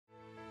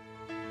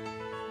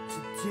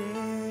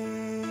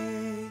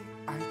Today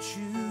I choose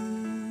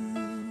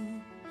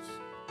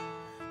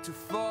to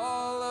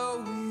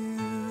follow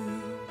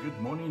you. Good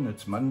morning,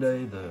 it's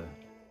Monday the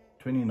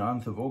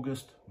 29th of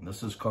August, and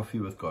this is Coffee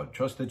with God.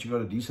 Trust that you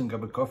got a decent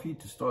cup of coffee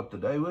to start the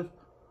day with.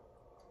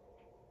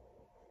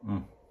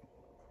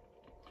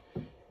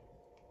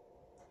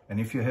 And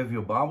if you have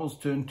your Bibles,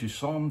 turn to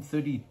Psalm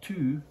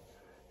 32,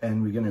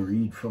 and we're going to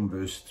read from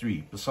verse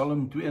 3.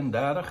 Psalm 32,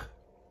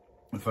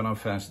 vanaf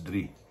vers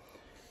 3.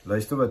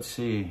 Luister wat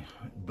sê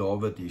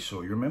David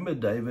hierso. You remember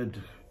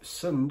David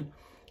sinned,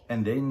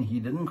 and then he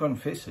didn't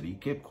confess it. He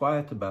kept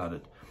quiet about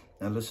it.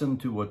 Now listen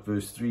to what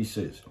verse 3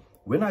 says.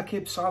 When I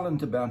kept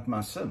silent about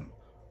my sin,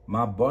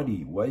 my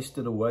body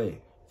wasted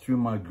away through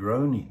my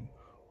groaning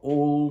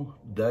all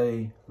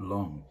day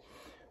long.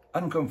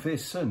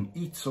 Unconfessed sin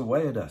eats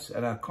away at us,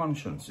 at our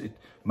conscience. It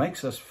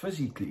makes us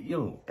physically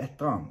ill at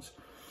times.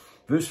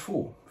 Verse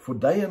 4, for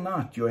day and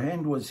night your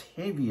hand was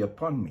heavy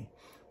upon me.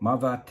 My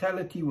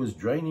vitality was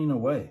draining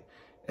away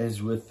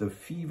as with the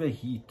fever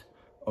heat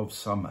of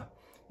summer.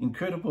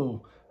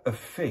 Incredible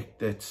effect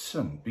that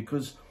sin,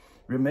 because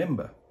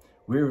remember,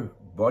 we're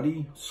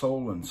body,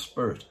 soul, and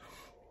spirit,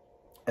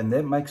 and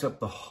that makes up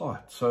the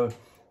heart. So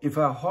if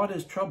our heart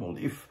is troubled,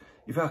 if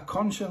our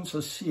conscience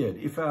is seared,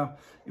 if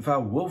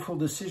our willful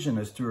decision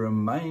is to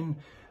remain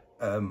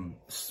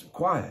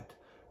quiet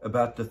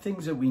about the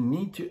things that we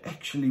need to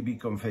actually be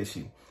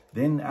confessing,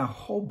 then our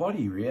whole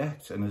body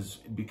reacts and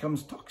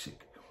becomes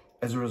toxic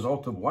as a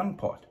result of one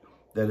part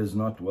that is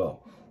not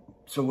well.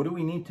 So what do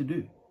we need to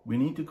do? We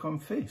need to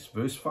confess.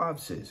 Verse 5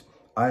 says,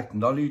 I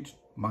acknowledged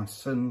my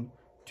sin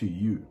to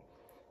you,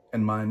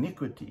 and my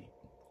iniquity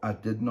I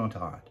did not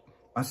hide.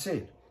 I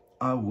said,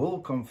 I will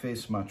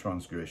confess my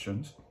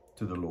transgressions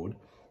to the Lord,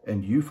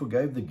 and you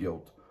forgave the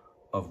guilt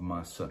of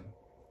my sin.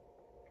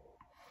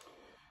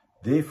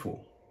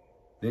 Therefore,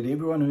 let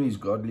everyone who is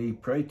godly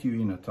pray to you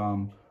in a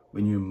time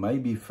when you may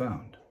be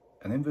found.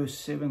 And then verse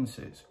 7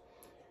 says,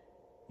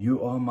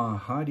 you are my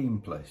hiding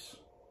place.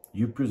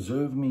 You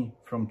preserve me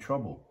from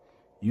trouble.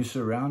 You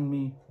surround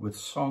me with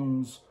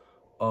songs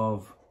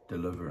of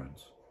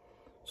deliverance.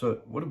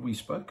 So what have we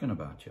spoken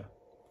about here?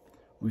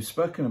 We've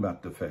spoken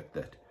about the fact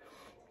that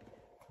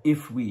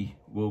if we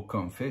will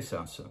confess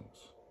our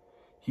sins,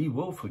 He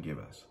will forgive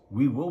us.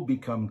 We will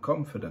become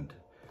confident,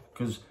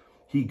 because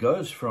He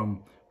goes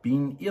from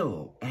being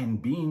ill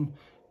and being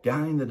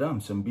down in the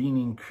dumps and being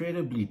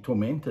incredibly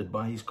tormented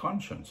by his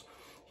conscience.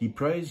 He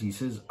prays, he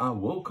says, I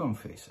will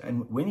confess.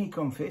 And when he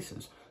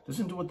confesses,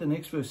 listen to what the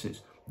next verse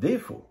says.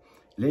 Therefore,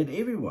 let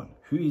everyone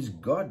who is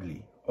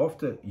godly,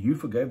 after you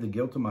forgave the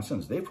guilt of my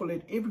sins, therefore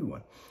let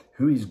everyone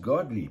who is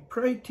godly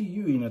pray to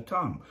you in a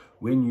time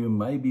when you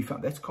may be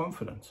found. That's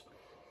confidence.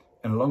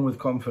 And along with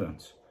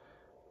confidence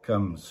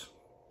comes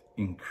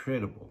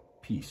incredible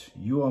peace.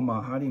 You are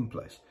my hiding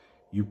place.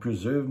 You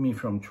preserve me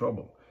from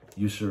trouble.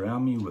 You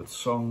surround me with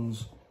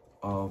songs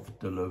of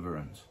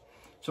deliverance.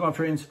 So my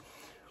friends,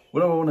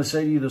 what I want to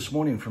say to you this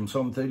morning from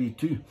Psalm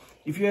 32,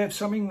 if you have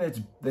something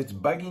that's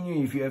bugging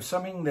you, if you have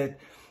something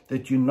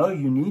that you know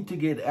you need to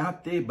get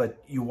out there,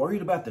 but you're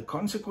worried about the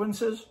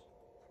consequences,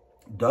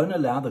 don't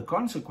allow the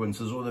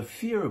consequences or the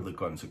fear of the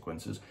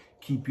consequences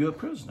keep you a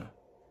prisoner.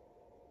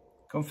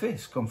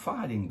 Confess,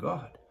 confide in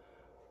God.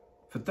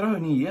 Vertrou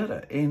in die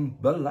Here en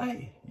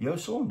bely jou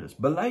sondes.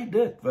 Bely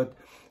dit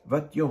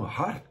wat jou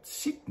hart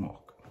siek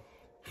maak.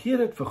 Gee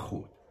dit vir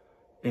God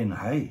en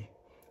hy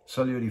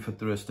sal jou die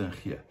vertroosting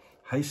gee.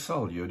 Hy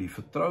sal jou die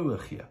vertroue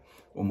gee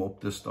om op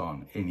te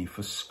staan, en die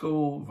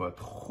verskil wat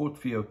God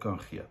vir jou kan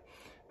gee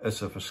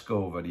is 'n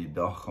verskil wat die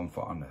dag gaan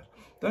verander.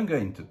 Don't go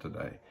into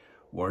today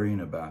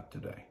worrying about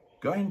today.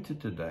 Go into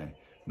today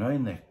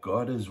knowing that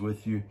God is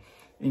with you.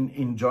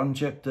 In John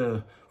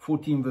chapter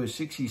 14 verse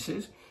 6 he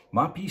says,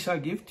 my peace I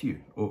give to you.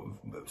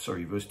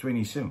 Verse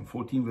 27,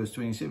 14 verse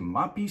 27,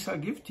 my peace I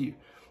give to you.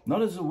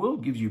 Not as the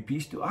world gives you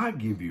peace, do I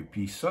give you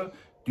peace. So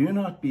do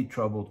not be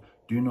troubled,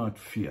 do not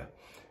fear.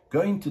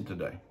 Go into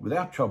today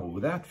without trouble,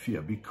 without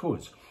fear,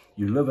 because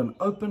you live an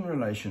open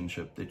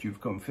relationship that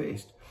you've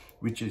confessed,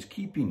 which is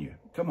keeping you.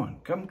 Come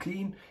on, come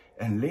clean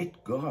and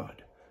let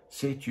God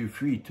set you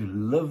free to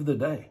live the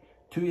day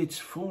to its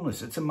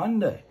fullness. It's a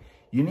Monday.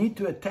 You need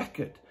to attack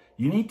it.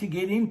 You need to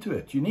get into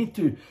it. You need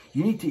to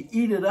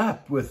eat it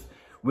up with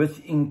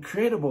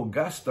incredible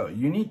gusto.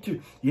 You need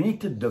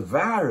to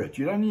devour it.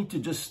 You don't need to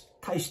just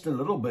taste a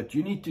little bit.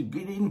 You need to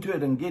get into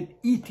it and get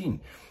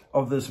eating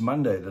of this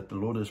Monday that the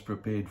Lord has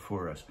prepared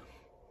for us.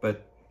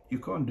 But you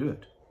can't do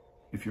it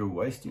if you're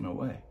wasting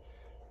away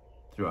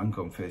through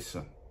unconfessed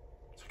sin.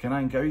 So can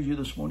I encourage you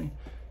this morning?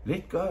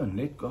 Let go and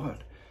let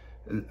God.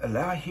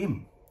 Allow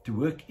Him to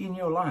work in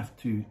your life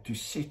to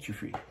set you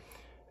free.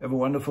 Have a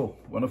wonderful,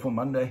 wonderful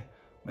Monday.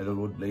 May the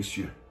Lord bless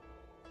you.